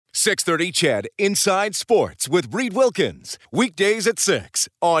630 CHED Inside Sports with Reed Wilkins. Weekdays at 6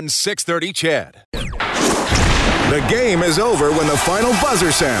 on 630 CHED. The game is over when the final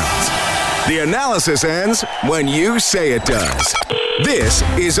buzzer sounds. The analysis ends when you say it does. This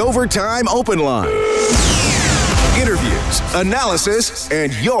is Overtime Open Line. Interviews, analysis,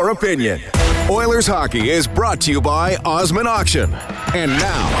 and your opinion. Oilers hockey is brought to you by Osmond Auction. And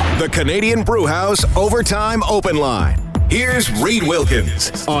now, the Canadian Brewhouse Overtime Open Line. Here's Reed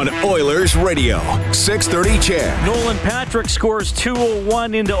Wilkins on Oilers Radio, 630 CHED. Nolan Patrick scores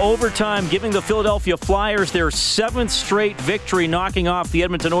 2:01 into overtime, giving the Philadelphia Flyers their 7th straight victory, knocking off the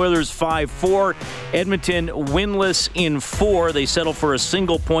Edmonton Oilers 5-4. Edmonton winless in 4. They settle for a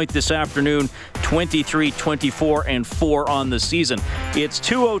single point this afternoon, 23-24-4 on the season. It's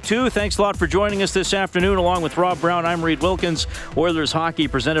 2:02. Thanks a lot for joining us this afternoon. Along with Rob Brown, I'm Reed Wilkins. Oilers hockey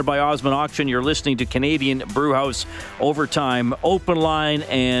presented by Osmond Auction. You're listening to Canadian Brewhouse Overtime Open Line.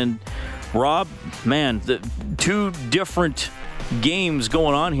 And Rob, man, the two different games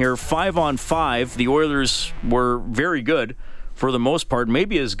going on here. 5-on-5. The Oilers were very good for the most part,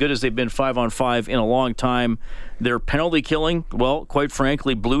 maybe as good as they've been 5-on-5 in a long time. Their penalty killing, well, quite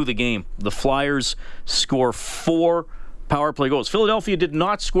frankly, blew the game. The Flyers score 4 power play goals. Philadelphia did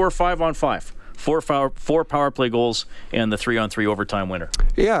not score 5-on-5. 4 power play goals and the 3-on-3 overtime winner.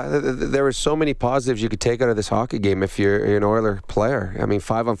 Yeah, there were so many positives you could take out of this hockey game if you're an Oiler player. I mean,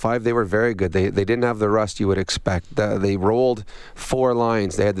 5-on-5, they were very good. They didn't have the rust you would expect. They rolled 4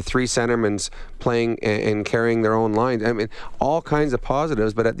 lines. They had the 3 centermen playing and carrying their own lines. I mean, all kinds of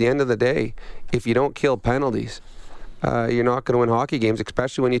positives, but at the end of the day, if you don't kill penalties, you're not going to win hockey games,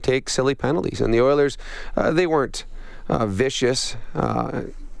 especially when you take silly penalties. And the Oilers, they weren't vicious.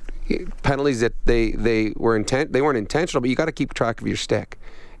 Penalties that they weren't intentional, but you got to keep track of your stick.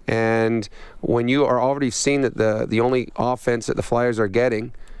 And when you are already seeing that the only offense that the Flyers are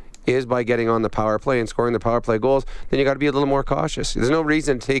getting is by getting on the power play and scoring the power play goals, then you got to be a little more cautious. There's no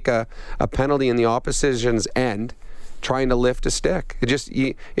reason to take a penalty in the opposition's end trying to lift a stick.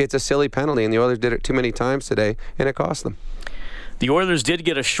 It's a silly penalty, and the Oilers did it too many times today, and it cost them. The Oilers did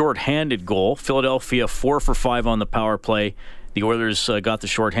get a shorthanded goal. Philadelphia 4 for 5 on the power play. The Oilers got the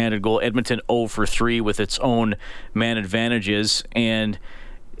shorthanded goal. Edmonton 0 for 3 with its own man advantages. And,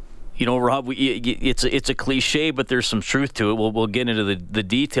 you know, Rob, it's a cliche, but there's some truth to it. We'll get into the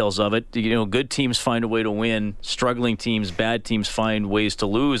details of it. You know, good teams find a way to win. Struggling teams, bad teams find ways to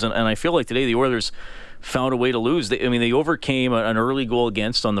lose. And I feel like today the Oilers found a way to lose. They overcame an early goal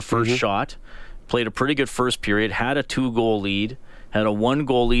against on the first shot, played a pretty good first period, had a 2-goal lead, had a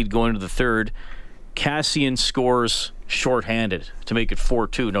 1-goal lead going to the third. Kassian scores shorthanded to make it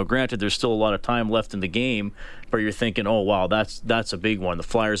 4-2. Now, granted, there's still a lot of time left in the game, but you're thinking, oh, wow, that's a big one. The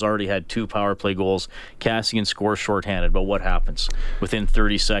Flyers already had 2 power play goals. Kassian scores shorthanded, but what happens? Within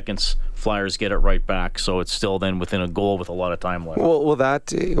 30 seconds, Flyers get it right back, so it's still then within a goal with a lot of time left. Well,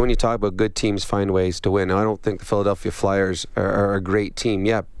 that, when you talk about good teams find ways to win, I don't think the Philadelphia Flyers are a great team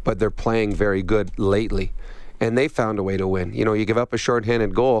yet, but they're playing very good lately. And they found a way to win. You know, you give up a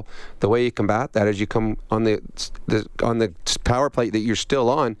shorthanded goal. The way you combat that is you come on the power play that you're still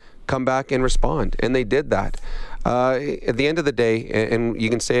on, come back and respond. And they did that. At the end of the day, and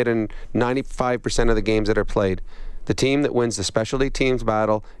you can say it in 95% of the games that are played, the team that wins the specialty teams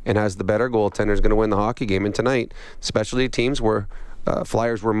battle and has the better goaltender is going to win the hockey game. And tonight, specialty teams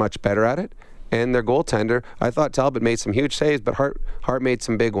Flyers were much better at it. And their goaltender, I thought Talbot made some huge saves, but Hart made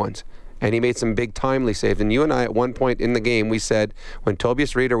some big ones. And he made some big timely saves. And you and I, at one point in the game, we said, when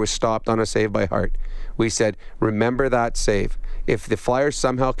Tobias Rieder was stopped on a save by Hart, we said, remember that save. If the Flyers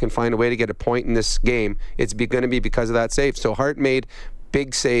somehow can find a way to get a point in this game, it's going to be because of that save. So Hart made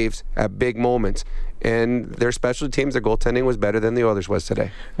big saves at big moments. And their specialty teams, their goaltending was better than the Oilers was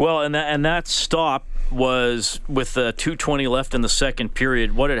today. Well, and that stop was with 2:20 left in the second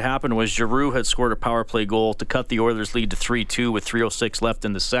period. What had happened was Giroux had scored a power play goal to cut the Oilers' lead to 3-2 with 3:06 left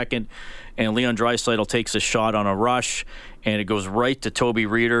in the second. And Leon Draisaitl takes a shot on a rush, and it goes right to Toby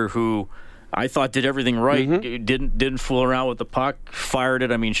Rieder, who I thought did everything right. Didn't fool around with the puck, fired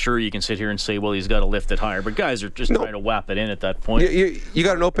it. I mean, sure, you can sit here and say, well, he's got to lift it higher, but guys are just trying to whap it in at that point. You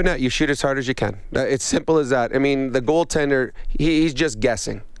got an open net. You shoot as hard as you can. It's simple as that. I mean, the goaltender, he's just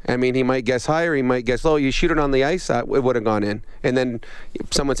guessing. I mean, he might guess higher, he might guess low. You shoot it on the ice, it would have gone in. And then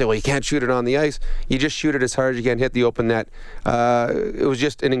someone say, well, you can't shoot it on the ice. You just shoot it as hard as you can, hit the open net. It was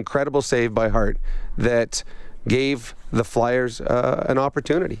just an incredible save by Hart that gave the Flyers an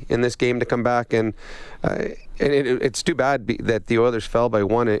opportunity in this game to come back. And it's too bad that the Oilers fell by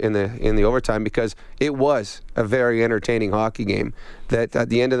 1 in the overtime, because it was a very entertaining hockey game that at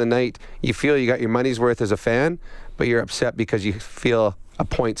the end of the night, you feel you got your money's worth as a fan, but you're upset because you feel a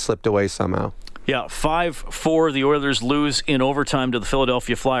point slipped away somehow. Yeah, 5-4, the Oilers lose in overtime to the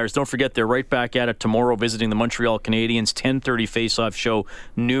Philadelphia Flyers. Don't forget, they're right back at it tomorrow visiting the Montreal Canadiens. 10:30 face-off show,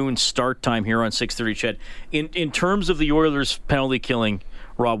 noon start time here on 6:30 CHED. In terms of the Oilers' penalty killing,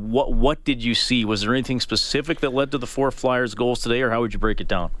 Rob, what did you see? Was there anything specific that led to the 4 Flyers goals today, or how would you break it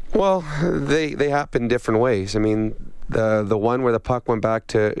down? Well, they happen different ways. I mean, the one where the puck went back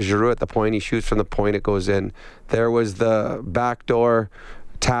to Giroux at the point, he shoots from the point, it goes in. There was the backdoor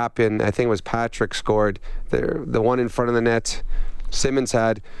tap in, I think it was Patrick scored. The one in front of the net Simmons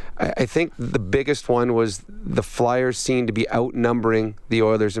had. I think the biggest one was the Flyers seemed to be outnumbering the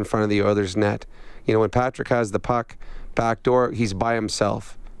Oilers in front of the Oilers net. You know, when Patrick has the puck backdoor, he's by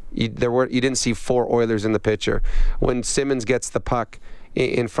himself. You didn't see 4 Oilers in the picture. When Simmons gets the puck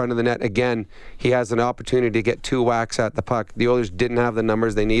in front of the net, again, he has an opportunity to get 2 whacks at the puck. The Oilers didn't have the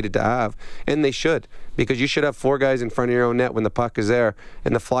numbers they needed to have, and they should, because you should have 4 guys in front of your own net when the puck is there,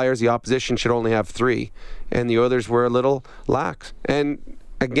 and the Flyers, the opposition, should only have 3, and the Oilers were a little lax. And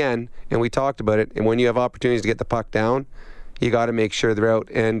again, and we talked about it, and when you have opportunities to get the puck down, you got to make sure they're out,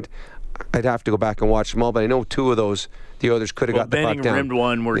 and I'd have to go back and watch them all, but I know 2 of those the Oilers could have got the puck down. Benning rimmed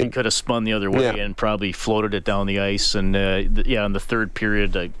one where he could have spun the other way and probably floated it down the ice. And in the third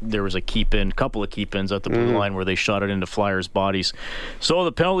period, there was a couple of keep-ins at the blue line where they shot it into Flyers' bodies. So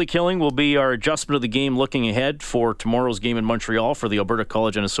the penalty killing will be our adjustment of the game looking ahead for tomorrow's game in Montreal for the Alberta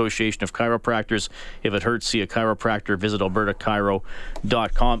College and Association of Chiropractors. If it hurts, see a chiropractor. Visit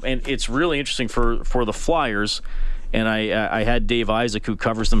albertachiro.com. And it's really interesting for the Flyers. And I had Dave Isaac, who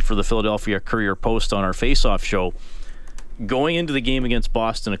covers them for the Philadelphia Courier-Post, on our face-off show. Going into the game against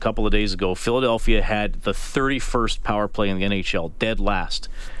Boston a couple of days ago, Philadelphia had the 31st power play in the NHL, dead last.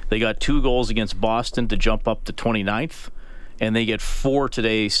 They got 2 goals against Boston to jump up to 29th, and they get 4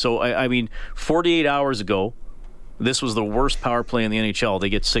 today. So, I mean, 48 hours ago, this was the worst power play in the NHL. They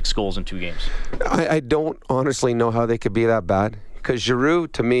get 6 goals in 2 games. I don't honestly know how they could be that bad, because Giroux,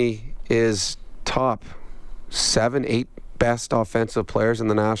 to me, is top 7, 8 best offensive players in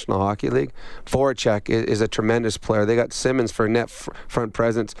the National Hockey League. Voracek is a tremendous player. They got Simmons for net front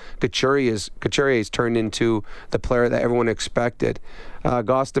presence. Couturier's turned into the player that everyone expected.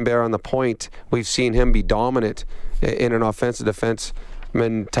 Gosdenbehr on the point, we've seen him be dominant in an offensive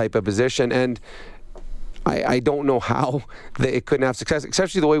defenseman type of position, and I don't know how it couldn't have success,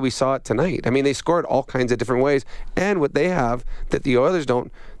 especially the way we saw it tonight. I mean, they scored all kinds of different ways, and what they have that the Oilers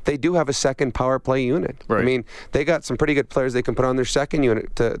don't, they do have a second power play unit. Right. I mean, they got some pretty good players they can put on their second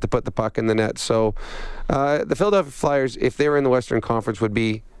unit to put the puck in the net. So the Philadelphia Flyers, if they were in the Western Conference, would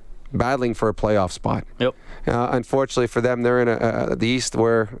be battling for a playoff spot. Yep. Unfortunately for them, they're in the East,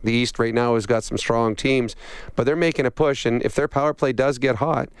 where the East right now has got some strong teams, but they're making a push, and if their power play does get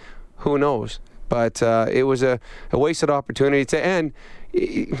hot, who knows? But it was a wasted opportunity to end.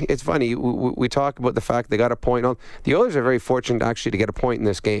 It's funny, we talk about the fact they got a point. The Oilers are very fortunate actually to get a point in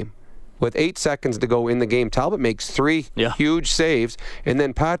this game. With 8 seconds to go in the game, Talbot makes 3 huge saves, and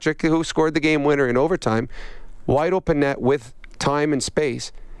then Patrick, who scored the game winner in overtime, wide open net with time and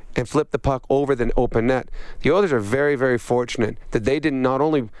space, and flip the puck over the open net. The Oilers are very, very fortunate that they did not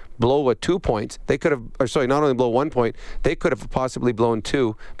only blow 2 points, not only blow 1 point, they could have possibly blown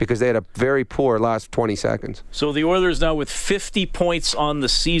 2, because they had a very poor last 20 seconds. So the Oilers now with 50 points on the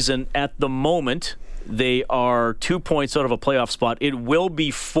season at the moment. They are 2 points out of a playoff spot. It will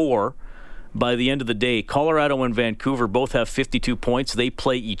be 4 by the end of the day. Colorado and Vancouver both have 52 points. They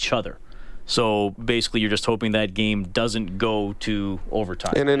play each other. So basically, you're just hoping that game doesn't go to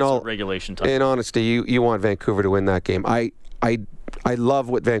overtime. And in all regulation time. In honesty, you want Vancouver to win that game. I love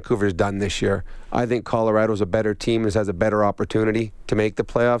what Vancouver's done this year. I think Colorado's a better team and has a better opportunity to make the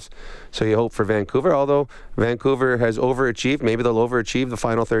playoffs. So you hope for Vancouver, although Vancouver has overachieved. Maybe they'll overachieve the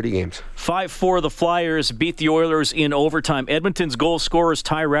final 30 games. 5-4, the Flyers beat the Oilers in overtime. Edmonton's goal scorers,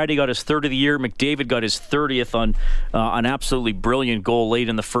 Ty Rattie got his 3rd of the year. McDavid got his 30th on an absolutely brilliant goal late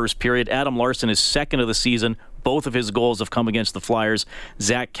in the first period. Adam Larson is 2nd of the season. Both of his goals have come against the Flyers.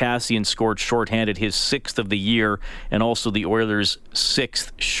 Zach Kassian scored shorthanded, his 6th of the year, and also the Oilers'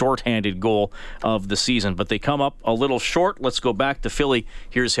 6th shorthanded goal of the season. But they come up a little short. Let's go back to Philly.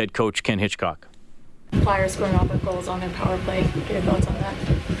 Here's head coach Ken Hitchcock. Flyers scoring all their goals on their power play. Get your thoughts on that?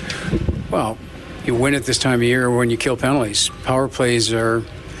 Well, you win at this time of year when you kill penalties. Power plays are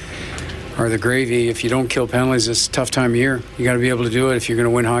the gravy. If you don't kill penalties, it's a tough time of year. You got to be able to do it if you're going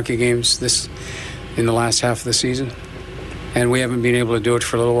to win hockey games in the last half of the season, and we haven't been able to do it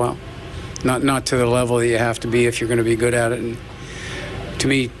for a little while. Not to the level that you have to be if you're going to be good at it. And to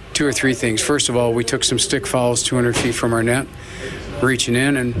me, 2 or 3 things. First of all, we took some stick fouls 200 feet from our net, reaching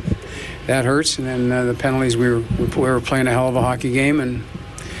in, and that hurts. And then the penalties, we were playing a hell of a hockey game,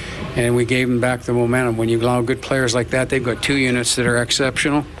 and we gave them back the momentum. When you allow good players like that, they've got 2 units that are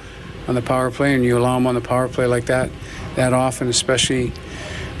exceptional on the power play, and you allow them on the power play like that often, especially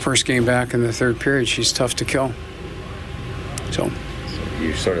first game back in the third period, she's tough to kill. So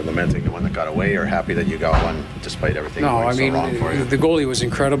you sort of lamenting the one that got away, or happy that you got one despite everything going so wrong for you? The goalie was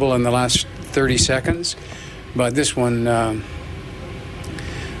incredible in the last 30 seconds, but this one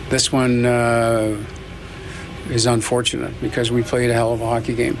is unfortunate because we played a hell of a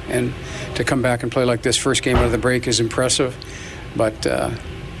hockey game, and to come back and play like this first game out of the break is impressive, but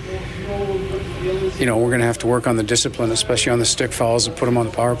we're going to have to work on the discipline, especially on the stick fouls, and put them on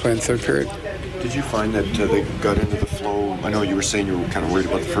the power play in the third period. Did you find that they got into the flow? I know you were saying you were kind of worried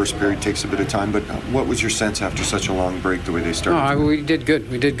about the first period, takes a bit of time, but what was your sense after such a long break, the way they started? No, we did good.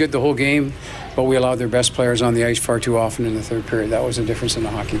 We did good the whole game, but we allowed their best players on the ice far too often in the third period. That was the difference in the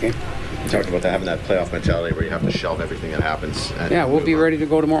hockey game. You talked about having that playoff mentality where you have to shelve everything that happens. Yeah, we'll be ready to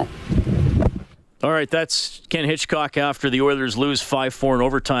go tomorrow. All right, that's Ken Hitchcock after the Oilers lose 5-4 in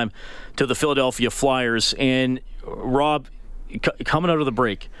overtime to the Philadelphia Flyers. And Rob, coming out of the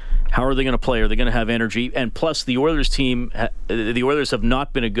break, how are they going to play? Are they going to have energy? And plus, the Oilers team, the Oilers have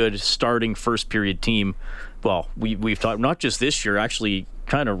not been a good starting first period team. Well, we've talked not just this year, actually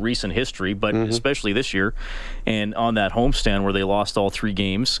kind of recent history, but especially this year, and on that homestand where they lost all 3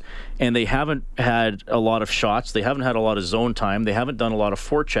 games, and they haven't had a lot of shots, they haven't had a lot of zone time, they haven't done a lot of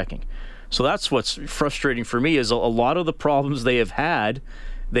forechecking. So that's what's frustrating for me, is a lot of the problems they have had,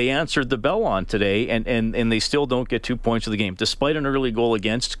 they answered the bell on today, and they still don't get 2 points of the game, despite an early goal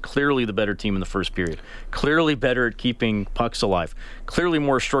against. Clearly the better team in the first period. Clearly better at keeping pucks alive. Clearly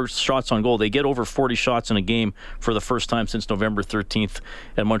more shots on goal. They get over 40 shots in a game for the first time since November 13th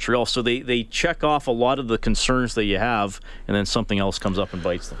at Montreal. So they check off a lot of the concerns that you have, and then something else comes up and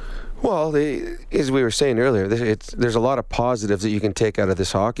bites them. Well, as we were saying earlier, there's a lot of positives that you can take out of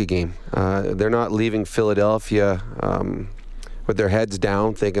this hockey game. They're not leaving Philadelphia with their heads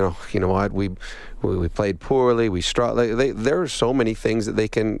down, thinking, oh, you know what, we played poorly, we struggled. There are so many things that they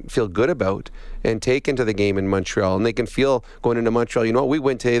can feel good about and take into the game in Montreal. And they can feel going into Montreal, you know what, we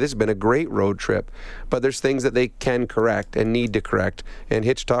went today, this has been a great road trip. But there's things that they can correct and need to correct. And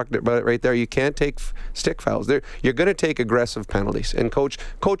Hitch talked about it right there. You can't take stick fouls. You're going to take aggressive penalties. And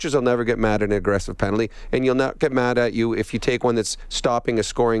coaches will never get mad at an aggressive penalty. And you'll not get mad at you if you take one that's stopping a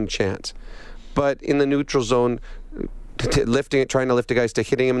scoring chance. But in the neutral zone, trying to lift a guy,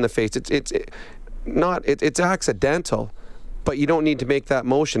 hitting him in the face, it's accidental, but you don't need to make that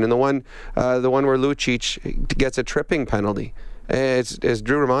motion. And the one where Lucic gets a tripping penalty, as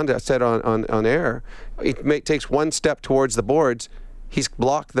Drew Ramonda said on air, he takes one step towards the boards, he's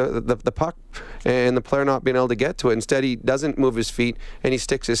blocked the puck and the player not being able to get to it. Instead, he doesn't move his feet and he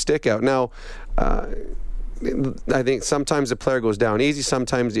sticks his stick out. Now, I think sometimes the player goes down easy,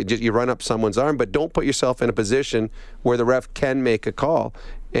 sometimes you run up someone's arm, but don't put yourself in a position where the ref can make a call.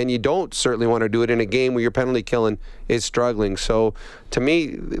 And you don't certainly want to do it in a game where your penalty killing is struggling. So to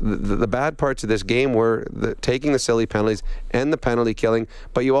me, the bad parts of this game were taking the silly penalties and the penalty killing.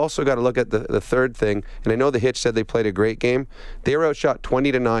 But you also got to look at the third thing. And I know the Hitch said they played a great game. They were outshot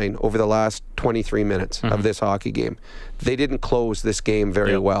 20-9 over the last 23 minutes of this hockey game. They didn't close this game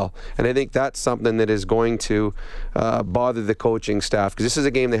very well. And I think that's something that is going to bother the coaching staff, because this is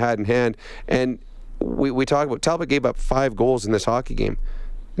a game they had in hand. And we talk about Talbot gave up 5 goals in this hockey game.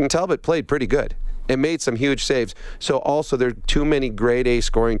 And Talbot played pretty good and made some huge saves. So also there are too many grade A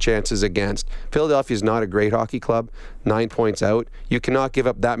scoring chances against. Philadelphia is not a great hockey club, 9 points out. You cannot give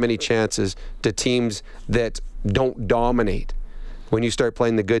up that many chances to teams that don't dominate. When you start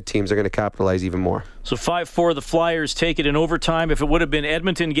playing the good teams, they're going to capitalize even more. So 5-4, the Flyers take it in overtime. If it would have been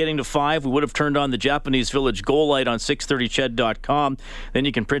Edmonton getting to 5, we would have turned on the Japanese Village goal light on 630ched.com. Then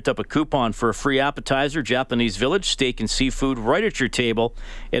you can print up a coupon for a free appetizer, Japanese Village, steak and seafood right at your table.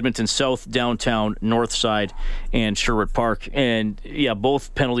 Edmonton South, downtown, North Side, and Sherwood Park. And yeah,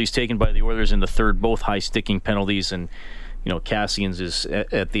 both penalties taken by the Oilers in the third, both high sticking penalties. And, you know, Cassian's is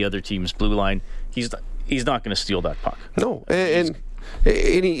at the other team's blue line. He's not going to steal that puck. No, and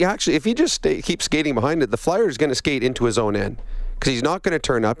he actually, if he just keeps skating behind it, the Flyer is going to skate into his own end, because he's not going to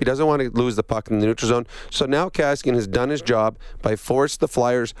turn up. He doesn't want to lose the puck in the neutral zone. So now Cassian has done his job by forcing the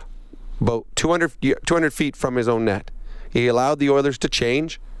Flyers about 200 feet from his own net. He allowed the Oilers to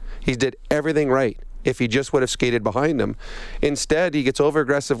change. He did everything right. If he just would have skated behind him. Instead, he gets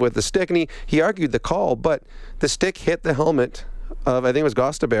over-aggressive with the stick, and he argued the call, but the stick hit the helmet of, I think it was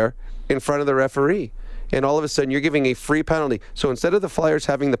Gostabert, in front of the referee. And all of a sudden, you're giving a free penalty. So instead of the Flyers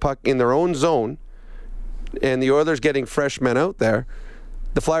having the puck in their own zone and the Oilers getting fresh men out there,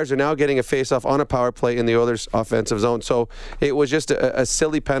 The Flyers are now getting a face-off on a power play in the Oilers' offensive zone. So it was just a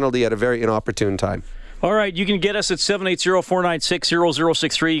silly penalty at a very inopportune time. All right, you can get us at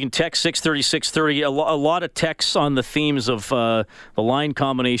 780-496-0063. You can text 630-630. A lot of texts on the themes of the line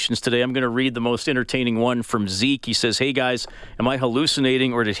combinations today. I'm going to read the most entertaining one from Zeke. He says, "Hey guys, am I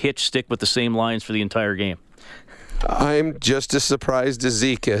hallucinating or did Hitch stick with the same lines for the entire game?" I'm just as surprised as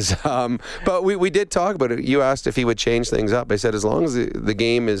Zeke is. But we did talk about it. You asked if he would change things up. I said as long as the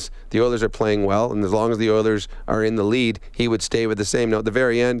game is, the Oilers are playing well, and as long as the Oilers are in the lead, he would stay with the same. Now, at the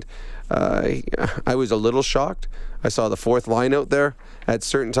very end, I was a little shocked. I saw the fourth line out there at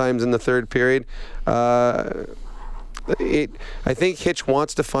certain times in the third period. I think Hitch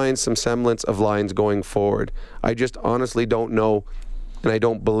wants to find some semblance of lines going forward. I just honestly don't know, and I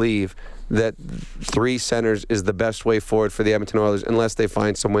don't believe that three centers is the best way forward for the Edmonton Oilers unless they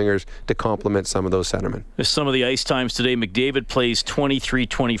find some wingers to complement some of those centermen. There's some of the ice times today. McDavid plays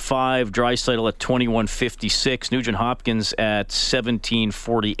 23:25, Draisaitl at 21:56, Nugent-Hopkins at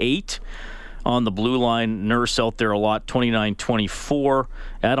 17:48. On the blue line, Nurse out there a lot, 29-24.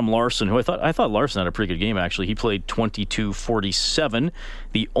 Adam Larsson, who I thought Larsson had a pretty good game, actually. He played 22-47.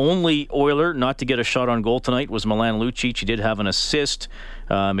 The only Oiler not to get a shot on goal tonight was Milan Lucic. He did have an assist.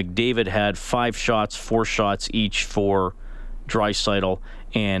 McDavid had 5 shots, 4 shots each for Draisaitl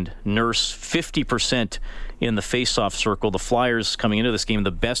and Nurse. 50% in the face-off circle. The Flyers, coming into this game, the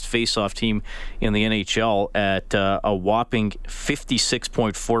best face-off team in the NHL at a whopping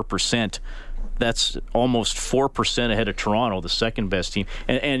 56.4%. That's almost 4% ahead of Toronto, the second best team.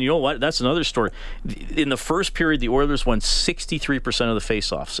 And you know what? That's another story. In the first period, the Oilers won 63% of the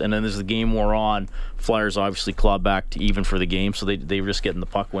faceoffs. And then as the game wore on, Flyers obviously clawed back to even for the game, so they were just getting the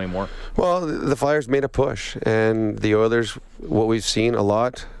puck way more. Well, the Flyers made a push, and the Oilers, what we've seen a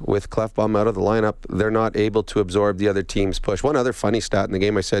lot with Klefbom out of the lineup, they're not able to absorb the other team's push. One other funny stat in the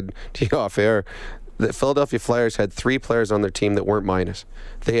game, I said to you off air, the Philadelphia Flyers had 3 players on their team that weren't minus.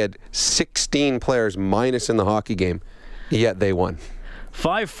 They had 16 players minus in the hockey game, yet they won.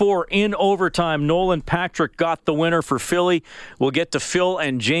 5-4 in overtime. Nolan Patrick got the winner for Philly. We'll get to Phil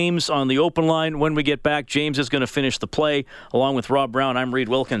and James on the open line. When we get back, James is going to finish the play. Along with Rob Brown, I'm Reed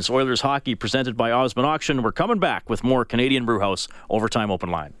Wilkins. Oilers hockey presented by Osmond Auction. We're coming back with more Canadian Brewhouse Overtime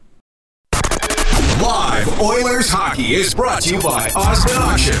Open Line. Live Oilers hockey is brought to you by Osmond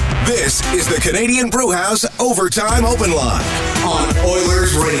Auction. This is the Canadian Brewhouse Overtime Open Line on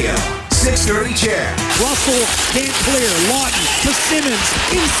Oilers Radio. 630 CHED. Russell can't clear. Lawton to Simmons.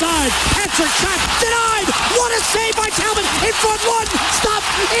 Inside. Patrick shot. Denied. What a save by Talbot. In front one. Stop.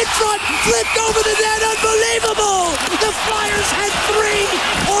 In front. Flipped over the net. Unbelievable. The Flyers had 3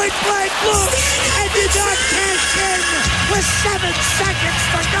 point-blank looks and did not cash in with 7 seconds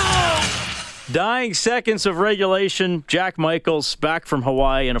to go. Dying seconds of regulation. Jack Michaels back from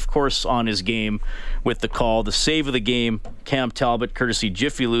Hawaii and, of course, on his game with the call. The save of the game, Cam Talbot, courtesy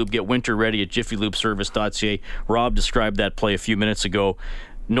Jiffy Lube. Get winter ready at jiffylubeservice.ca. Rob described that play a few minutes ago.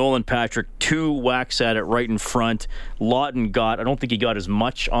 Nolan Patrick, 2 whacks at it right in front. Lawton I don't think he got as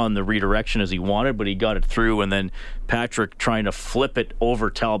much on the redirection as he wanted, but he got it through. And then Patrick trying to flip it over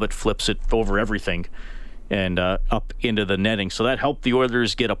Talbot, flips it over everything and up into the netting. So that helped the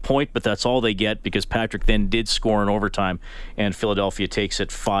Oilers get a point, but that's all they get because Patrick then did score in overtime, and Philadelphia takes it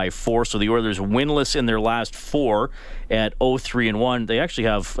 5-4. So the Oilers winless in their last 4 at 0-3-1. They actually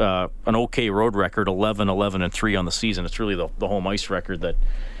have an okay road record, 11-11-3 on the season. It's really the home ice record that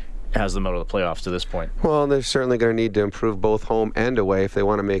has them out of the playoffs to this point. Well, they're certainly going to need to improve both home and away if they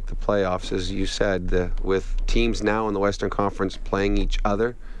want to make the playoffs. As you said, with teams now in the Western Conference playing each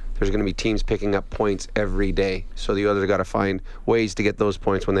other, there's going to be teams picking up points every day. So the others have got to find ways to get those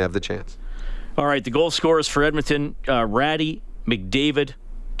points when they have the chance. All right, the goal scorers for Edmonton, Ratty, McDavid,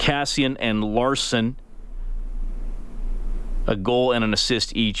 Kassian, and Larsson. A goal and an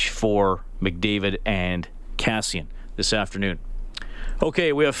assist each for McDavid and Kassian this afternoon.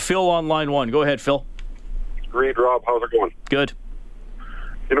 Okay, we have Phil on line 1. Go ahead, Phil. Reed, Rob, how's it going? Good.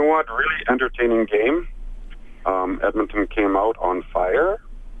 You know what? Really entertaining game. Edmonton came out on fire.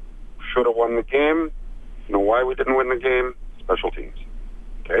 Should have won the game. You know why we didn't win the game? Special teams.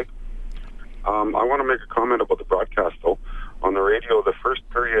 Okay? I want to make a comment about the broadcast, though. On the radio, the first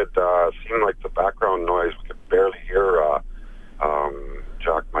period seemed like the background noise. We could barely hear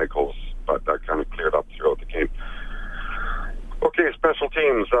Jack Michaels, but that kind of cleared up throughout the game. Okay, special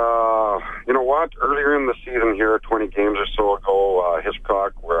teams. You know what? Earlier in the season here, 20 games or so ago,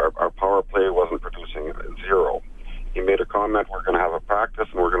 Hitchcock, where our power play wasn't producing 0. He made a comment, we're going to have a practice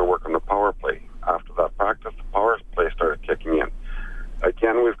and we're going to work on the power play. After that practice, the power play started kicking in.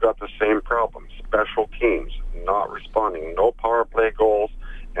 Again, we've got the same problem. Special teams not responding. No power play goals.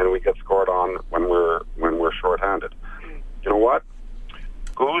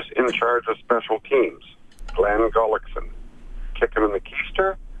 in charge of special teams? Glenn Gullickson. Kick him in the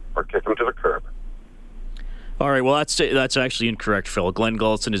keister or kick him to the curb? All right, well, that's actually incorrect, Phil. Glenn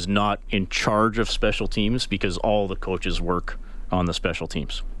Gullickson is not in charge of special teams because all the coaches work on the special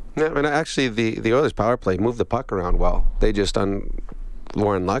teams. Yeah, I mean, actually, the Oilers' power play moved the puck around well. They just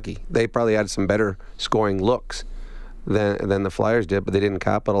were unlucky. They probably had some better scoring looks than the Flyers did, but they didn't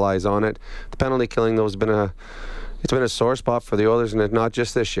capitalize on it. The penalty killing, though, has been a sore spot for the Oilers, and not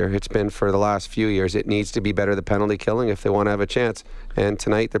just this year. It's been for the last few years. It needs to be better, the penalty killing, if they want to have a chance. And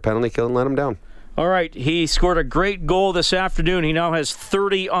tonight, their penalty killing let them down. All right, he scored a great goal this afternoon. He now has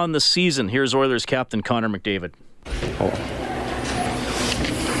 30 on the season. Here's Oilers captain Connor McDavid.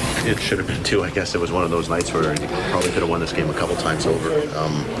 It should have been 2. I guess it was one of those nights where you probably could have won this game a couple times over.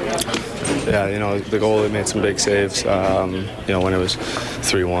 Yeah, the goalie made some big saves. When it was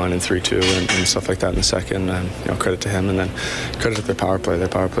 3-1 and 3-2 and stuff like that in the second, and credit to him, and then credit to their power play. Their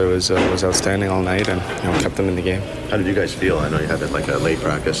power play was outstanding all night, and kept them in the game. How did you guys feel? I know you had like a late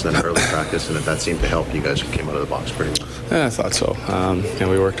practice and then early practice, and that seemed to help. You guys came out of the box pretty well. Yeah, I thought so.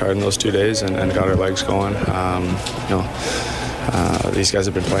 We worked hard in those 2 days and got our legs going. These guys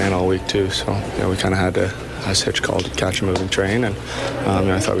have been playing all week too, so we kind of had to, as Hitch called it, catch a moving train, and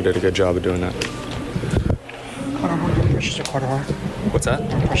I thought we did a good job of doing that. Carter Hart, what impressions of Carter Hart? What's that?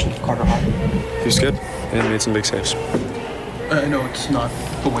 What impressions of Carter Hart? He was good and made some big saves. I know it's not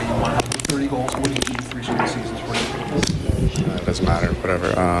the way you want to have 30 goals. What do you do 3 straight seasons? It doesn't matter, whatever.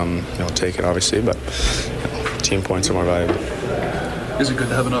 Take it obviously, but team points are more valuable. Is it good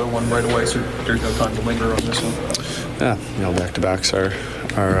to have another one right away so there's no time to linger on this one? Yeah, back-to-backs are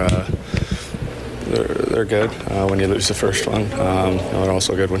they're good when you lose the first one. They're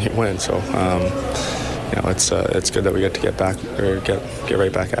also good when you win. So it's good that we get to get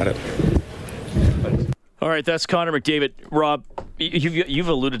right back at it. All right, that's Connor McDavid. Rob, you've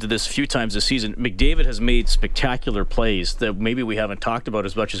alluded to this a few times this season. McDavid has made spectacular plays that maybe we haven't talked about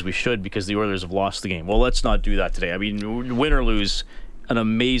as much as we should because the Oilers have lost the game. Well, let's not do that today. I mean, win or lose, an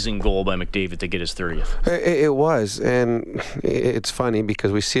amazing goal by McDavid to get his 30th. It was, and it's funny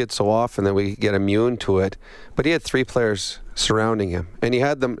because we see it so often that we get immune to it. But he had 3 players surrounding him, and he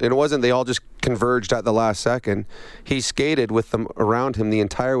had them. And it wasn't they all just converged at the last second. He skated with them around him the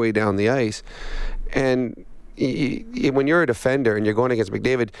entire way down the ice. And when you're a defender and you're going against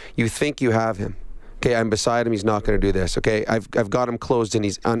McDavid, you think you have him. Okay, I'm beside him, he's not going to do this. Okay, I've got him closed and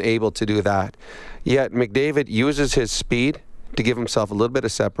he's unable to do that. Yet McDavid uses his speed to give himself a little bit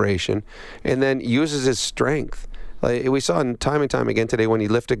of separation, and then uses his strength. Like we saw time and time again today when he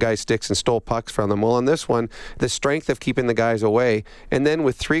lifted guys' sticks and stole pucks from them. Well, on this one, the strength of keeping the guys away, and then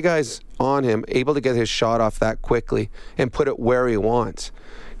with 3 guys on him, able to get his shot off that quickly and put it where he wants.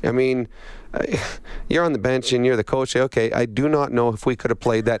 I mean, you're on the bench and you're the coach. Okay, I do not know if we could have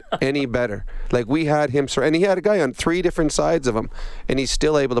played that any better. Like we had him, and he had a guy on 3 different sides of him, and he's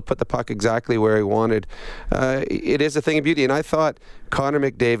still able to put the puck exactly where he wanted. It is a thing of beauty, and I thought Connor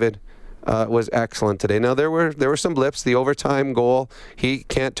McDavid was excellent today. Now there were some blips. The overtime goal, he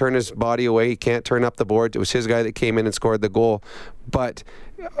can't turn his body away. He can't turn up the board. It was his guy that came in and scored the goal, but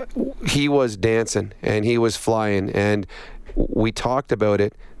he was dancing and he was flying, and we talked about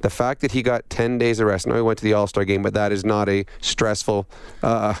it. The fact that he got 10 days of rest. I know he went to the All-Star game, but that is not a stressful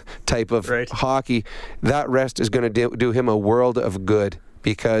type of hockey. That rest is going to do him a world of good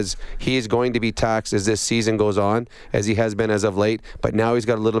because he is going to be taxed as this season goes on, as he has been as of late. But now he's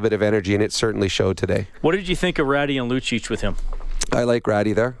got a little bit of energy, and it certainly showed today. What did you think of Ratty and Lucic with him? I like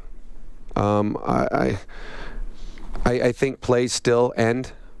Ratty there. I think plays still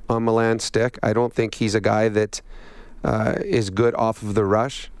end on Milan's stick. I don't think he's a guy that is good off of the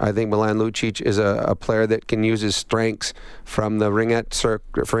rush. I think Milan Lucic is a player that can use his strengths from the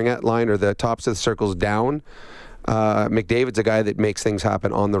ringette line or the tops of the circles down. McDavid's a guy that makes things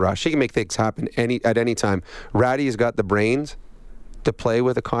happen on the rush. He can make things happen at any time. Ratty has got the brains to play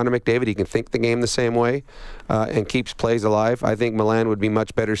with a Connor McDavid. He can think the game the same way and keeps plays alive. I think Milan would be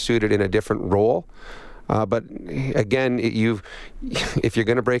much better suited in a different role. But again, if you're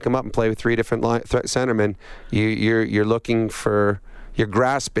going to break them up and play with 3 different centermen, you're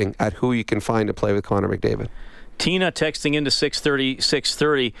grasping at who you can find to play with Connor McDavid. Tina texting into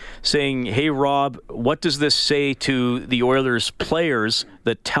 630 saying, "Hey Rob, what does this say to the Oilers players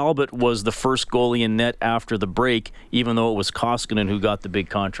that Talbot was the first goalie in net after the break, even though it was Koskinen who got the big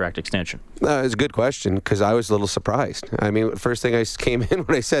contract extension?" It's a good question because I was a little surprised. I mean, first thing I came in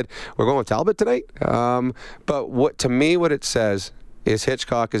when I said, "We're going with Talbot tonight?" But what it says is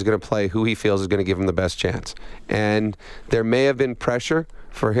Hitchcock is going to play who he feels is going to give him the best chance. And there may have been pressure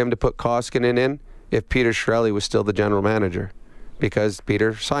for him to put Koskinen in if Peter Chiarelli was still the general manager, because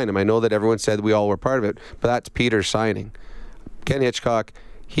Peter signed him. I know that everyone said we all were part of it, but that's Peter's signing. Ken Hitchcock,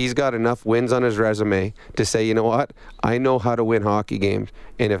 he's got enough wins on his resume to say, you know what, I know how to win hockey games.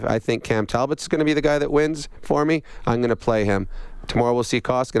 And if I think Cam Talbot's going to be the guy that wins for me, I'm going to play him. Tomorrow we'll see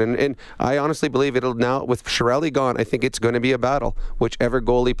Koskinen. And I honestly believe it'll now, with Chiarelli gone, I think it's going to be a battle. Whichever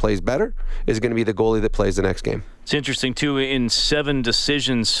goalie plays better is going to be the goalie that plays the next game. It's interesting, too, in 7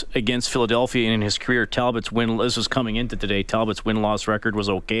 decisions against Philadelphia in his career, Talbot's win, this was coming into today, Talbot's win-loss record was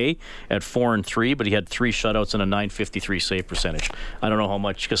okay at 4-3, but he had 3 shutouts and a .953 save percentage. I don't know how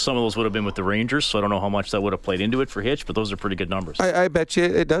much, because some of those would have been with the Rangers, so I don't know how much that would have played into it for Hitch, but those are pretty good numbers. I bet you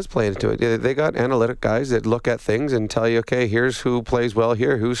it does play into it. They got analytic guys that look at things and tell you, okay, here's who plays well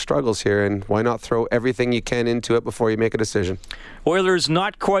here, who struggles here, and why not throw everything you can into it before you make a decision. Oilers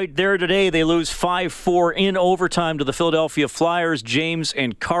not quite there today. They lose 5-4 in overtime to the Philadelphia Flyers. James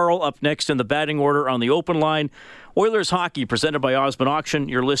and Carl up next in the batting order on the open line. Oilers hockey presented by Osmond Auction.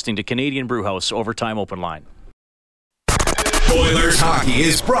 You're listening to Canadian Brewhouse Overtime Open Line. Oilers hockey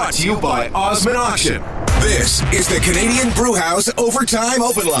is brought to you by Osmond Auction. This is the Canadian Brewhouse Overtime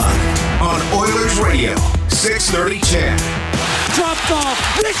Open Line on Oilers Radio, 630 CHED. Dropped off,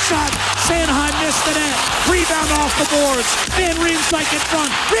 wrist shot, Sanheim missed the net, rebound off the boards, Van Riemsdyk in front,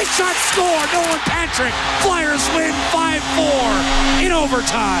 wrist shot, score, Nolan Patrick, Flyers win 5-4 in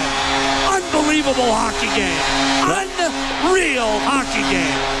overtime. Unbelievable hockey game, unreal hockey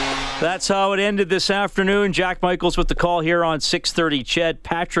game. That's how it ended this afternoon. Jack Michaels with the call here on 630 CHED.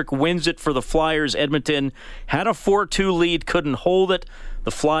 Patrick wins it for the Flyers. Edmonton had a 4-2 lead, couldn't hold it. The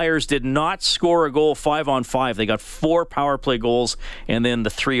Flyers did not score a goal 5-on-5. They got 4 power play goals and then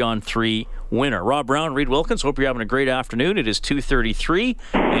the 3-on-3 winner. Rob Brown, Reed Wilkins, hope you're having a great afternoon. It is 2:33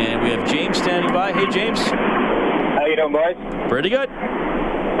 and we have James standing by. Hey, James. How you doing, boys? Pretty good.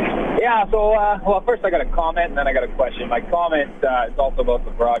 Yeah, so, well, first I got a comment and then I got a question. My comment is also about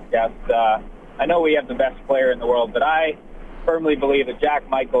the broadcast. I know we have the best player in the world, but I firmly believe that Jack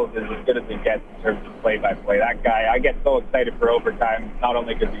Michaels is as good as he gets in terms of play-by-play. That guy, I get so excited for overtime, not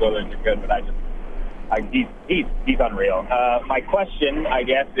only because the Oilers are good, but he's unreal. My question, I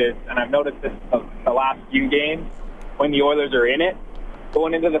guess, is, and I've noticed this the last few games, when the Oilers are in it,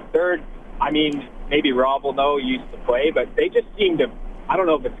 going into the third, I mean, maybe Rob will know, he used to play, but they just seem to, I don't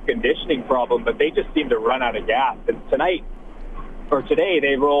know if it's a conditioning problem, but they just seem to run out of gas. And today,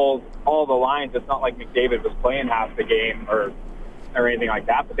 they rolled all the lines. It's not like McDavid was playing half the game or anything like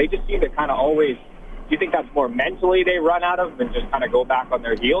that, but they just seem to kind of always, do you think that's more mentally they run out of and just kind of go back on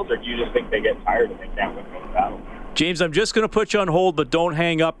their heels, or do you just think they get tired and they can't win those battles? James, I'm just going to put you on hold, but don't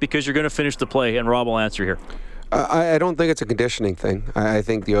hang up because you're going to finish the play, and Rob will answer here. I don't think it's a conditioning thing. I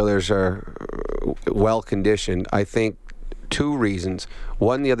think the Oilers are well conditioned. I think 2 reasons.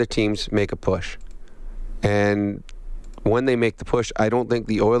 One, the other teams make a push. And when they make the push, I don't think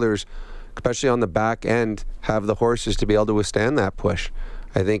the Oilers, especially on the back end, have the horses to be able to withstand that push.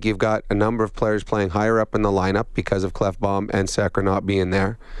 I think you've got a number of players playing higher up in the lineup because of Klefbom and Sekera not being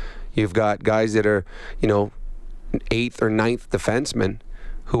there. You've got guys that are, 8th or 9th defensemen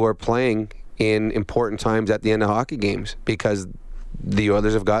who are playing in important times at the end of hockey games because the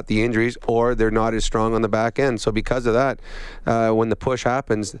Oilers have got the injuries or they're not as strong on the back end. So because of that, when the push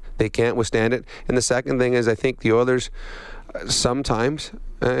happens, they can't withstand it. And the second thing is I think the Oilers sometimes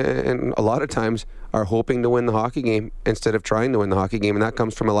and a lot of times are hoping to win the hockey game instead of trying to win the hockey game. And that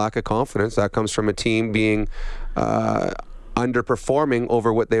comes from a lack of confidence. That comes from a team being underperforming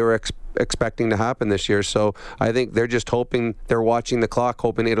over what they were expecting to happen this year. So I think they're just hoping, they're watching the clock,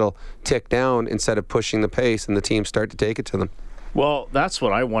 hoping it'll tick down instead of pushing the pace and the teams start to take it to them. Well, that's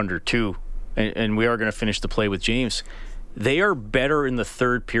what I wonder too, and we are going to finish the play with James. They are better in the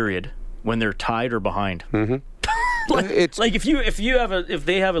third period when they're tied or behind. Mm-hmm. if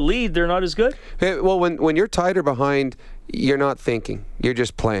they have a lead, they're not as good. Well, when you're tied or behind, you're not thinking, you're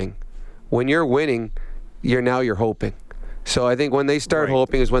just playing. When you're winning, you're hoping. So I think when they start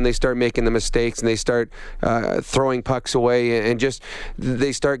hoping is when they start making the mistakes and they start throwing pucks away and just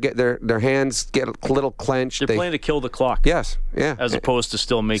they start get their hands get a little clenched. They're playing to kill the clock. Yes, yeah. As opposed to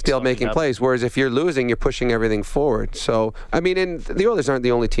still making plays. Whereas if you're losing, you're pushing everything forward. So I mean, and the Oilers aren't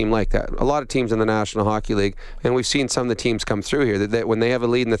the only team like that. A lot of teams in the National Hockey League, and we've seen some of the teams come through here that when they have a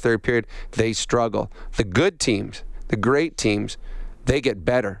lead in the third period, they struggle. The good teams, the great teams, they get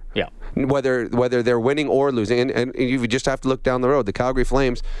better. Yeah. Whether they're winning or losing, and you just have to look down the road. The Calgary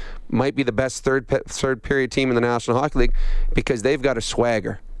Flames might be the best third period team in the National Hockey League because they've got a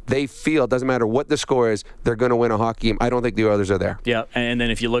swagger. they feel, it doesn't matter what the score is, they're going to win a hockey game. I don't think the Oilers are there. Yeah, and then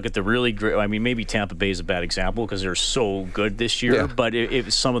if you look at the really great, I mean, maybe Tampa Bay is a bad example because they're so good this year, but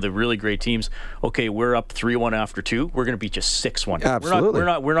if some of the really great teams, okay, we're up 3-1 after 2, we're going to beat you 6-1. Absolutely.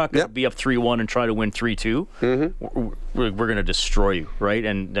 We're not going to be up 3-1 and try to win 3-2. Mm-hmm. We're going to destroy you, right?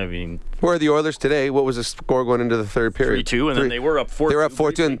 And I mean, where are the Oilers today? What was the score going into the third period? 3-2, and then they were up 4-2. They were up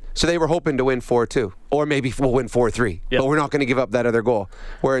 4-2, and so they were hoping to win 4-2, or maybe we'll win 4-3. But we're not going to give up that other goal.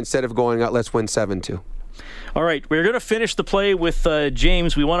 Where instead of going out, let's win 7-2. All right, we're going to finish the play with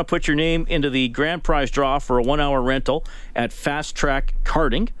James. We want to put your name into the grand prize draw for a 1-hour rental at Fast Track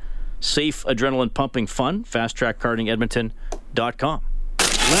Karting. Safe, adrenaline-pumping fun. FastTrackKartingEdmonton.com.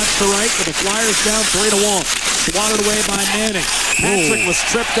 Left to right for the Flyers down 3-1. Swatted away by Manning. Patrick was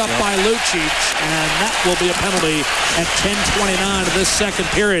tripped up by Lucic, and that will be a penalty at 10:29 of this second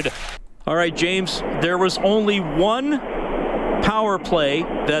period. All right, James, there was only one power play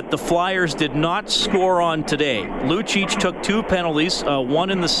that the Flyers did not score on today. Lucic took 2 penalties, one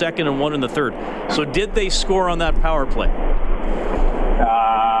in the second and one in the third. So did they score on that power play?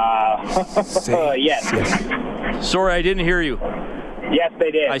 Yes. Sorry, I didn't hear you. Yes, they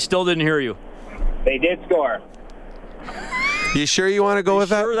did. I still didn't hear you. They did score. You sure you want to go with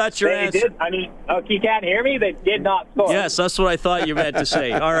that? Sure, that's your answer. Did. I mean, you can't hear me? They did not score. Yes, that's what I thought you meant to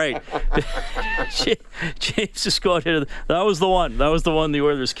say. All right. James is going to... That was the one. That was the one the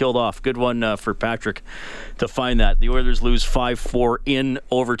Oilers killed off. Good one for Patrick to find that. The Oilers lose 5-4 in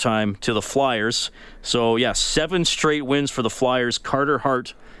overtime to the Flyers. So, 7 straight wins for the Flyers. Carter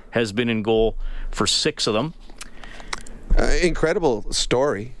Hart has been in goal for 6 of them. Incredible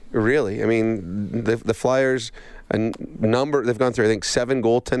story, really. I mean, the Flyers... they've gone through, I think, 7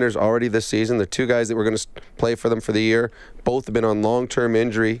 goaltenders already this season. The 2 guys that were going to play for them for the year, both have been on long-term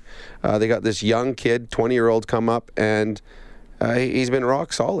injury. They got this young kid, 20-year-old, come up, and he's been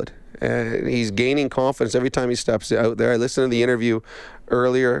rock solid. He's gaining confidence every time he steps out there. I listened to the interview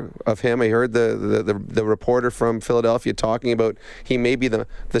earlier of him. I heard the reporter from Philadelphia talking about he may be the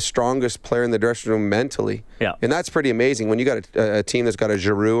strongest player in the dressing room mentally. Yeah. And that's pretty amazing when you got a team that's got a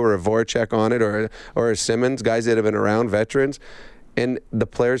Giroux or a Voracek on it or a Simmons, guys that have been around, veterans, and the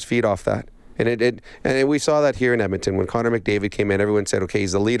players feed off that. And we saw that here in Edmonton when Connor McDavid came in. Everyone said, "Okay,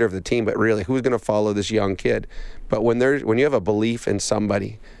 he's the leader of the team," but really, who's going to follow this young kid? But when you have a belief in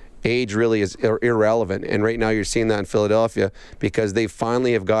somebody, age really is irrelevant. And right now you're seeing that in Philadelphia because they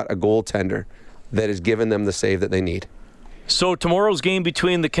finally have got a goaltender that has given them the save that they need. So tomorrow's game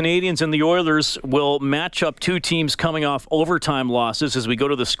between the Canadiens and the Oilers will match up 2 teams coming off overtime losses as we go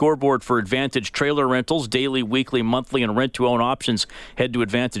to the scoreboard for Advantage Trailer Rentals. Daily, weekly, monthly, and rent-to-own options. Head to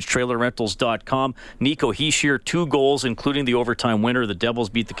AdvantageTrailerRentals.com. Nico Hischier, 2 goals, including the overtime winner. The Devils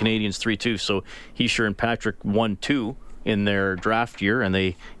beat the Canadiens 3-2, so Hischier and Patrick 1-2 in their draft year, and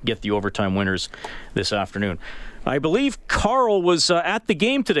they get the overtime winners this afternoon. I believe Carl was at the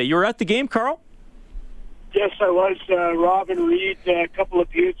game today. You were at the game, Carl? Yes, I was. Rob and Reed, a couple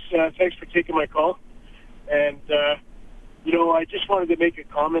of buttes. Thanks for taking my call. And, I just wanted to make a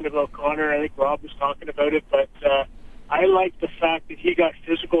comment about Connor. I think Rob was talking about it, but I like the fact that he got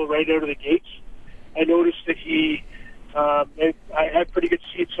physical right out of the gates. I noticed that I had pretty good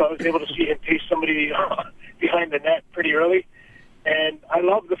seats, so I was able to see him pace somebody behind the net pretty early. And I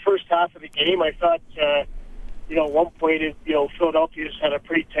loved the first half of the game. I thought, at one point, Philadelphia's had a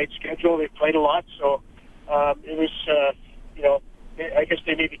pretty tight schedule. They played a lot, so it was, I guess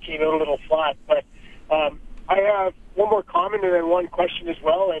they maybe came out a little flat. But I have one more comment and then one question as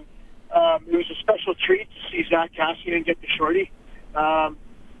well. And it was a special treat to see Zach Kassian get the shorty.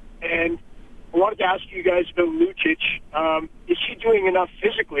 And I wanted to ask you guys about Lucic. Is he doing enough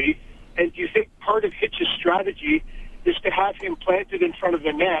physically? And do you think part of Hitch's strategy is to have him planted in front of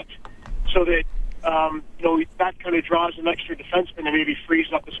the net so that, that kind of draws an extra defenseman and maybe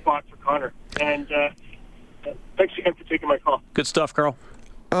frees up a spot for Connor? And thanks again for taking my call. Good stuff, Carl.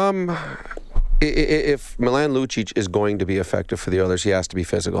 If Milan Lucic is going to be effective for the Oilers, he has to be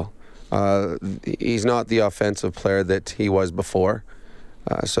physical. He's not the offensive player that he was before.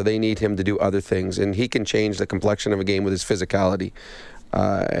 So they need him to do other things, and he can change the complexion of a game with his physicality.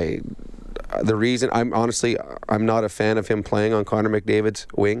 The reason I'm not a fan of him playing on Connor McDavid's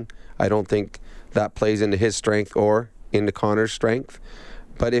wing. I don't think that plays into his strength or into Connor's strength.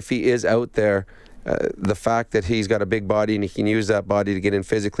 But if he is out there, the fact that he's got a big body and he can use that body to get in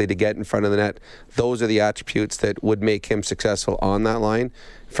physically, to get in front of the net, those are the attributes that would make him successful on that line.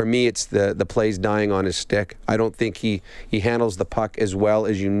 For me, it's the plays dying on his stick. I don't think he handles the puck as well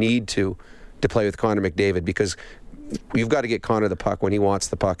as you need to play with Connor McDavid, because you've got to get Connor the puck when he wants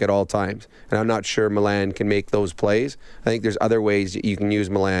the puck at all times. And I'm not sure Milan can make those plays. I think there's other ways you can use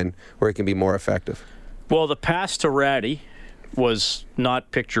Milan where it can be more effective. Well, the pass to Ratty was not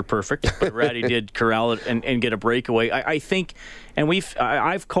picture perfect, but Ratty did corral it and get a breakaway. I think, and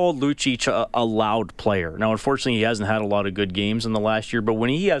I've called Lucic a loud player. Now, unfortunately, he hasn't had a lot of good games in the last year, but when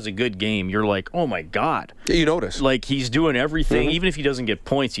he has a good game, you're like, oh my God. You notice. Like, he's doing everything. Even if he doesn't get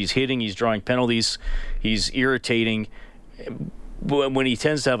points, he's hitting, he's drawing penalties, he's irritating. When he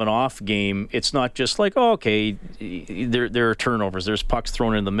tends to have an off game, it's not just like, oh, okay, there are turnovers, there's pucks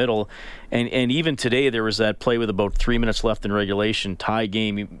thrown in the middle. And even today, there was that play with about 3 minutes left in regulation, tie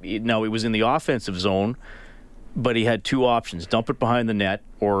game. Now, it was in the offensive zone, but he had two options, dump it behind the net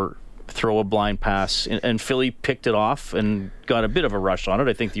or throw a blind pass. And Philly picked it off and got a bit of a rush on it.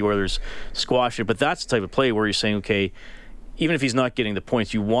 I think the Oilers squashed it. But that's the type of play where you're saying, okay, even if he's not getting the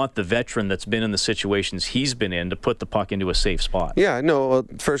points, you want the veteran that's been in the situations he's been in to put the puck into a safe spot. Yeah, no, well,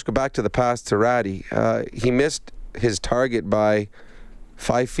 first go back to the pass to Ratty. He missed his target by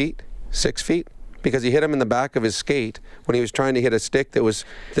 5 feet, 6 feet, because he hit him in the back of his skate when he was trying to hit a stick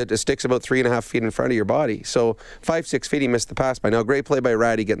that the stick's about 3.5 feet in front of your body. So 5-6 feet, he missed the pass by. Now, great play by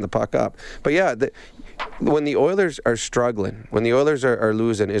Ratty getting the puck up. But yeah, when the Oilers are struggling, when the Oilers are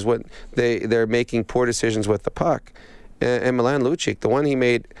losing, is when they're making poor decisions with the puck. And Milan Lucic, the one he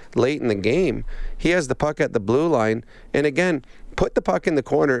made late in the game, he has the puck at the blue line. And again, put the puck in the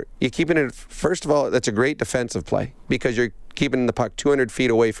corner. You're keeping it, first of all, that's a great defensive play because you're keeping the puck 200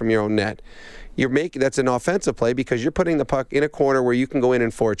 feet away from your own net. That's an offensive play because you're putting the puck in a corner where you can go in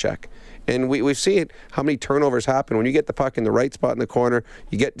and forecheck. And we've seen how many turnovers happen. When you get the puck in the right spot in the corner,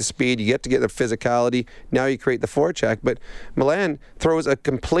 you get the speed, you get the physicality. Now you create the forecheck. But Milan throws a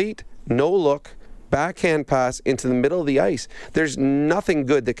complete no-look backhand pass into the middle of the ice. There's nothing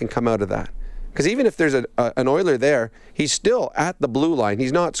good that can come out of that. Because even if there's an Oiler there, he's still at the blue line.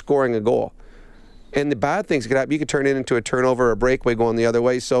 He's not scoring a goal. And the bad things could happen. You could turn it into a turnover or a breakaway going the other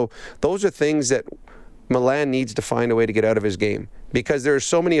way. So those are things that Milan needs to find a way to get out of his game. Because there are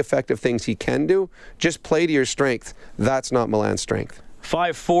so many effective things he can do. Just play to your strength. That's not Milan's strength.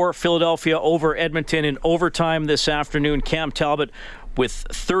 5-4, Philadelphia over Edmonton in overtime this afternoon. Cam Talbot with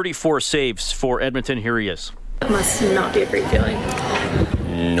 34 saves for Edmonton. Here he is. It must not be a great feeling.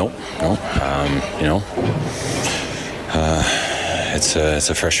 No. It's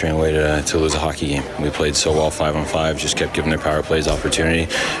a frustrating way to lose a hockey game. We played so well 5-on-5, just kept giving their power plays opportunity,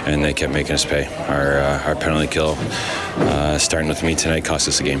 and they kept making us pay. Our penalty kill, starting with me tonight, cost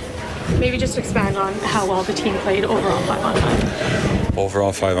us a game. Maybe just expand on how well the team played overall 5-on-5.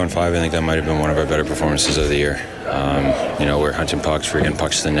 Overall 5-on-5, I think that might have been one of our better performances of the year. We're hunting pucks, we're getting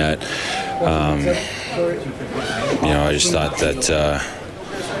pucks to the net. I just thought that,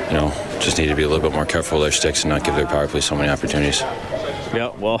 just need to be a little bit more careful with their sticks and not give their power play so many opportunities.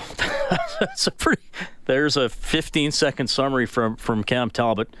 Yeah, well, there's a 15-second summary from Cam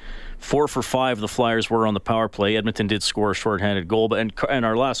Talbot. 4 for 5 the Flyers were on the power play. Edmonton did score a shorthanded goal, but and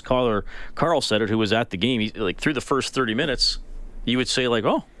our last caller, Carl, said it, who was at the game. He, through the first 30 minutes, you would say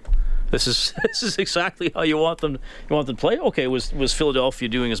oh, this is exactly how you want them to play. Okay, was Philadelphia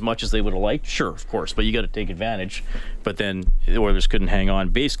doing as much as they would have liked? Sure, of course, but you got to take advantage. But then the Oilers couldn't hang on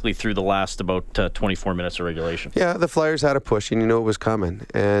basically through the last about 24 minutes of regulation. Yeah, the Flyers had a push, and you know it was coming.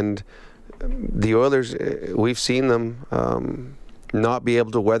 And the Oilers, we've seen them not be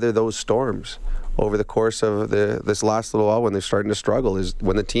able to weather those storms over the course of this last little while when they're starting to struggle, is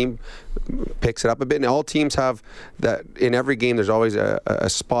when the team picks it up a bit. And all teams have that. In every game, there's always a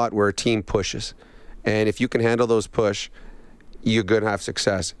spot where a team pushes. And if you can handle those push, you're going to have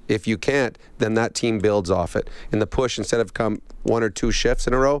success. If you can't, then that team builds off it. And the push, instead of come 1 or 2 shifts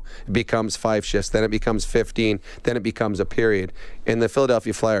in a row, it becomes 5 shifts. Then it becomes 15. Then it becomes a period. And the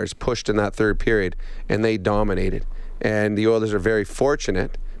Philadelphia Flyers pushed in that third period, and they dominated. And the Oilers are very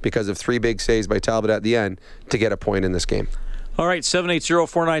fortunate, because of 3 big saves by Talbot at the end, to get a point in this game. All right,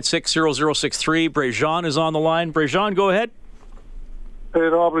 780-496-0063. Brejean is on the line. Brejean, go ahead. Hey,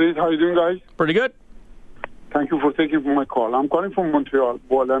 Robert, how you doing, guys? Pretty good. Thank you for taking my call. I'm calling from Montreal.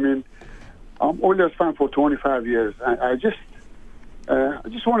 Well, I'm Oilers fan for 25 years. I just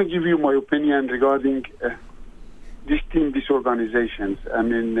want to give you my opinion regarding this team disorganizations.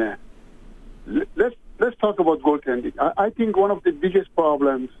 Let's talk about goaltending. I think one of the biggest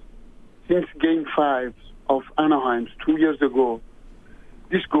problems since Game 5 of Anaheim 2 years ago,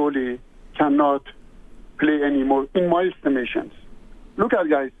 this goalie cannot play anymore, in my estimations. Look at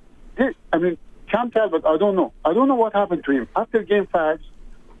guys. Cam Talbot, I don't know. I don't know what happened to him. After Game 5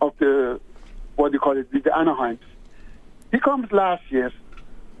 of the Anaheims, he comes last year.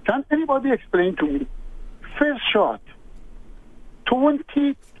 Can anybody explain to me first shot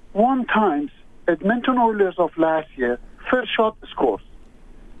 21 times. Edmonton Oilers of last year, first shot scores.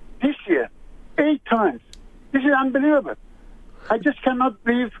 This year, 8 times. This is unbelievable. I just cannot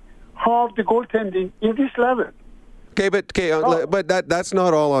believe how the goaltending in this level. But that's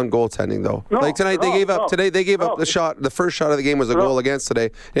not all on goaltending though. No, like tonight, they gave up. Today they gave up the shot. The first shot of the game was a goal against today.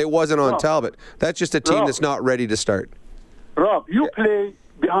 It wasn't on Talbot. That's just a team that's not ready to start. Rob, you play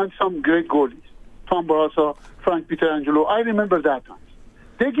behind some great goalies. Tom Barrasso, Frank Pietrangelo. I remember that times.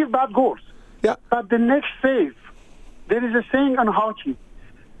 They give bad goals. Yeah. But the next save, there is a saying on hockey,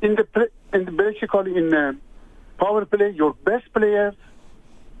 basically in power play, your best player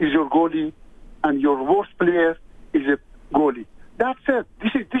is your goalie, and your worst player is a goalie. That's it.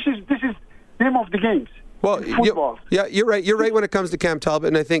 This is name of the games. Well, you're right. You're right when it comes to Cam Talbot,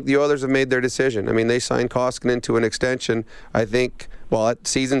 and I think the Oilers have made their decision. I mean, they signed Koskinen to an extension. I think, at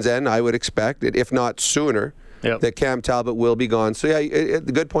season's end, I would expect it, if not sooner, that Cam Talbot will be gone. So,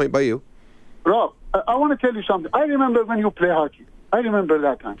 good point by you. Rob, I want to tell you something. I remember when you play hockey. I remember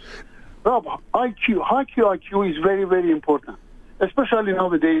that time. Rob, hockey IQ is very, very important, especially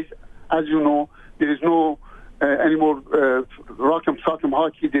nowadays. As you know, there is no anymore rock'em sock'em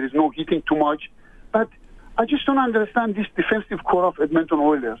hockey. There is no hitting too much. But I just don't understand this defensive core of Edmonton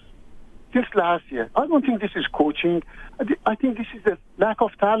Oilers. This last year, I don't think this is coaching. I think this is a lack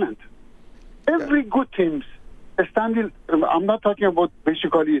of talent. Every good teams standing. I'm not talking about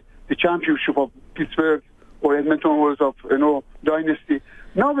basically the championship of Pittsburgh or Edmonton Oilers of dynasty.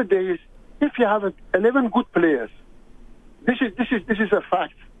 Nowadays, if you have 11 good players, this is a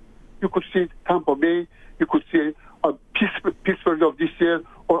fact. You could see Tampa Bay, you could see Pittsburgh of this year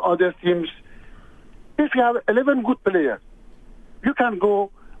or other teams. If you have 11 good players, you can go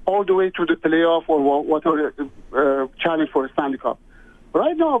all the way to the playoff or whatever challenge for a Stanley Cup.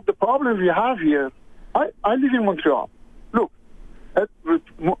 Right now, the problem we have here, I live in Montreal. Look,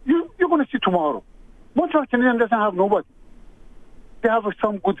 you're going to see tomorrow. Montreal Canadiens doesn't have nobody. They have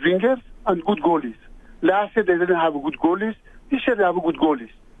some good wingers and good goalies. Last year, they didn't have good goalies. This year, they have good goalies.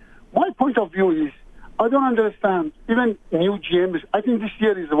 My point of view is, I don't understand. Even new GMs, I think this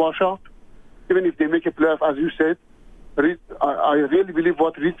year is a washout. Even if they make a playoff, as you said, I really believe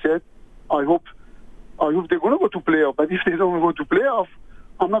what Reed said. I hope they're going to go to playoff. But if they don't go to playoff,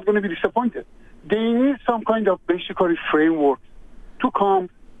 I'm not going to be disappointed. They need some kind of basically framework to come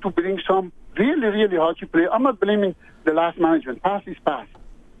to bring some really, really hockey play. I'm not blaming the last management. Past is past.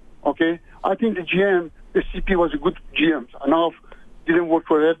 Okay? I think the GM, the CP was a good GM. Enough didn't work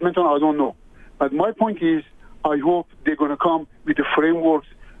for Edmonton, I don't know. But my point is, I hope they're going to come with the frameworks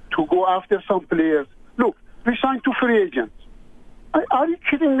to go after some players. Look, we signed 2 free agents. Are you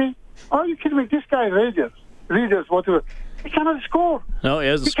kidding me? Are you kidding me? This guy, Readers, whatever, he cannot score. No, he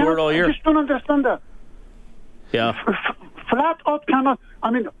hasn't scored all year. I just don't understand that. Yeah. Flat out cannot. I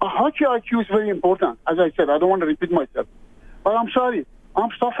mean, a hockey IQ is very important. As I said, I don't want to repeat myself. But I'm sorry. I'm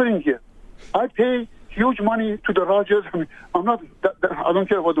suffering here. I pay huge money to the Rogers. I mean, I don't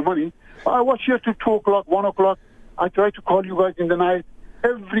care about the money. I watch here till 2 o'clock, 1 o'clock. I try to call you guys in the night.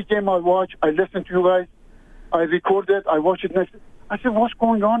 Every game I watch, I listen to you guys. I record it. I watch it next. I said, what's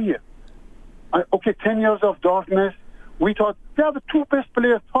going on here? 10 years of darkness. We thought we have the 2 best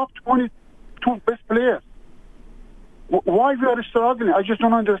players, top 22 best players. Why we are struggling? I just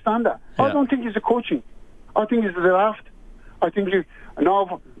don't understand that. Yeah. I don't think it's the coaching. I think it's the draft. I think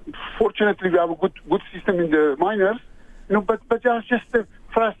now, fortunately, we have a good system in the minors. But they're just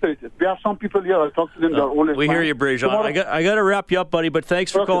frustrated. We have some people here. I talk to them. They're always we hear you, Brejon. I got to wrap you up, buddy. But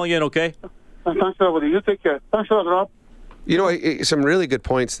thanks for calling in. Okay. Thanks a lot, buddy. You take care. Thanks a lot, Rob. Some really good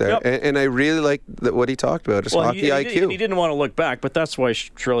points there, and I really like what he talked about. His hockey IQ. He didn't want to look back, but that's why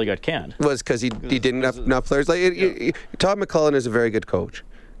Shirley got canned. It was because he didn't have enough players. Todd McClellan is a very good coach.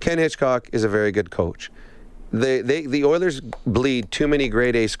 Ken Hitchcock is a very good coach. The Oilers bleed too many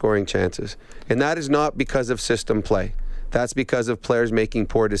grade A scoring chances, and that is not because of system play. That's because of players making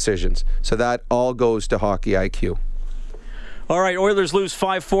poor decisions. So that all goes to hockey IQ. All right, Oilers lose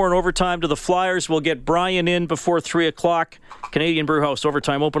 5-4 in overtime to the Flyers. We'll get Brian in before 3 o'clock. Canadian Brewhouse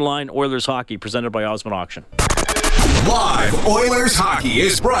Overtime Open Line, Oilers Hockey, presented by Osmond Auction. Live Oilers Hockey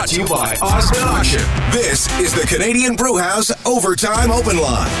is brought to you by Osmond Auction. This is the Canadian Brewhouse Overtime Open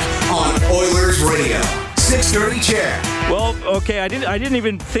Line on Oilers Radio. 630 CHED. Well, okay, I didn't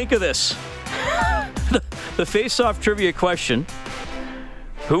even think of this. The face-off trivia question.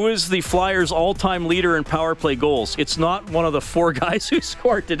 Who is the Flyers' all-time leader in power play goals? It's not one of the 4 guys who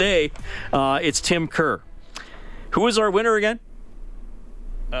scored today. It's Tim Kerr. Who was our winner again?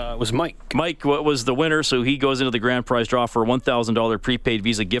 It was Mike. Mike was the winner, so he goes into the grand prize draw for a $1,000 prepaid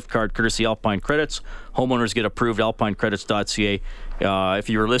Visa gift card courtesy Alpine Credits. Homeowners get approved, alpinecredits.ca. If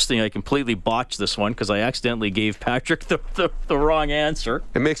you were listening, I completely botched this one because I accidentally gave Patrick the wrong answer.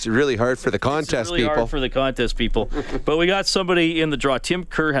 It makes it really hard for the contest people. Hard for the contest people. But we got somebody in the draw. Tim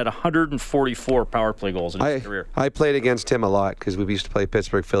Kerr had 144 power play goals in his career. I played against him a lot because we used to play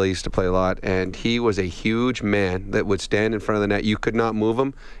Pittsburgh. Philly used to play a lot. And he was a huge man that would stand in front of the net. You could not move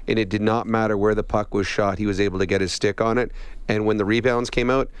him, and it did not matter where the puck was shot. He was able to get his stick on it. And when the rebounds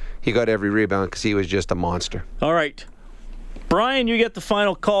came out, he got every rebound because he was just a monster. All right. Brian, you get the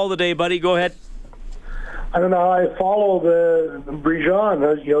final call today, buddy. Go ahead. I don't know how I follow the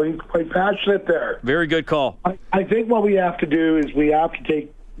Brijan. He's quite passionate there. Very good call. I think what we have to do is we have to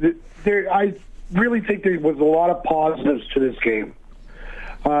take... I really think there was a lot of positives to this game.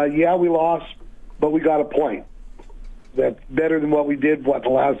 Yeah, we lost, but we got a point. That's better than what we did, the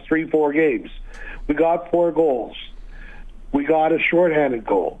last 3-4 games. We got 4 goals. We got a shorthanded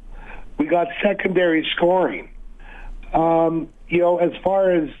goal. We got secondary scoring. As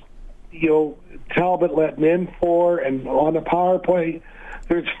far as, Talbot letting in 4 and on the power play,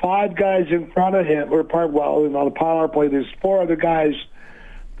 there's 5 guys in front of him, on the power play, there's 4 other guys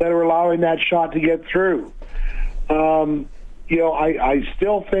that are allowing that shot to get through. I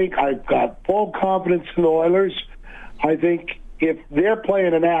still think I've got full confidence in the Oilers. I think if they're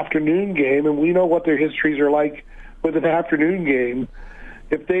playing an afternoon game, and we know what their histories are like with an afternoon game,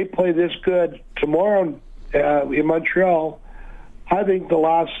 if they play this good tomorrow in Montreal, I think the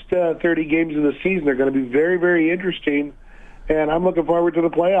last 30 games of the season are going to be very, very interesting, and I'm looking forward to the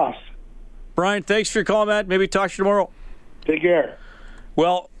playoffs. Brian, thanks for your call, Matt. Maybe talk to you tomorrow. Take care.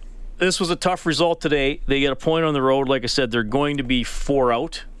 Well, this was a tough result today. They get a point on the road. Like I said, they're going to be 4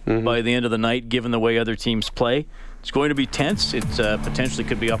 out by the end of the night, given the way other teams play. It's going to be tense. It potentially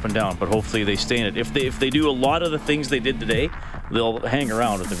could be up and down, but hopefully they stay in it. If they do a lot of the things they did today, they'll hang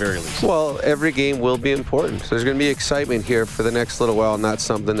around at the very least. Well, every game will be important. So there's going to be excitement here for the next little while, and that's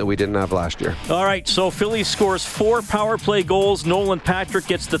something that we didn't have last year. All right, so Philly scores 4 power play goals. Nolan Patrick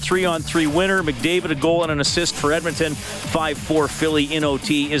gets the 3-on-3 winner. McDavid a goal and an assist for Edmonton. 5-4 Philly in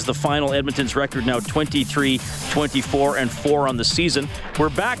OT is the final. Edmonton's record now 23-24-4 on the season. We're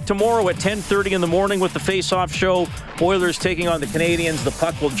back tomorrow at 10:30 in the morning with the Face-Off Show. Oilers taking on the Canadiens. The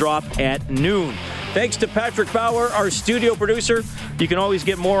puck will drop at noon. Thanks to Patrick Bauer, our studio producer. You can always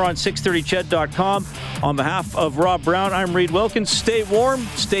get more on 630ched.com. On behalf of Rob Brown, I'm Reed Wilkins. Stay warm,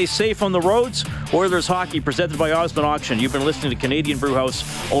 stay safe on the roads. Oilers hockey presented by Osmond Auction. You've been listening to Canadian Brewhouse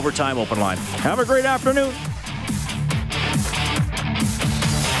Overtime Open Line. Have a great afternoon.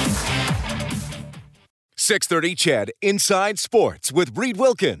 630 CHED Inside Sports with Reed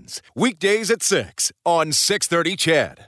Wilkins. Weekdays at 6 on 630 CHED.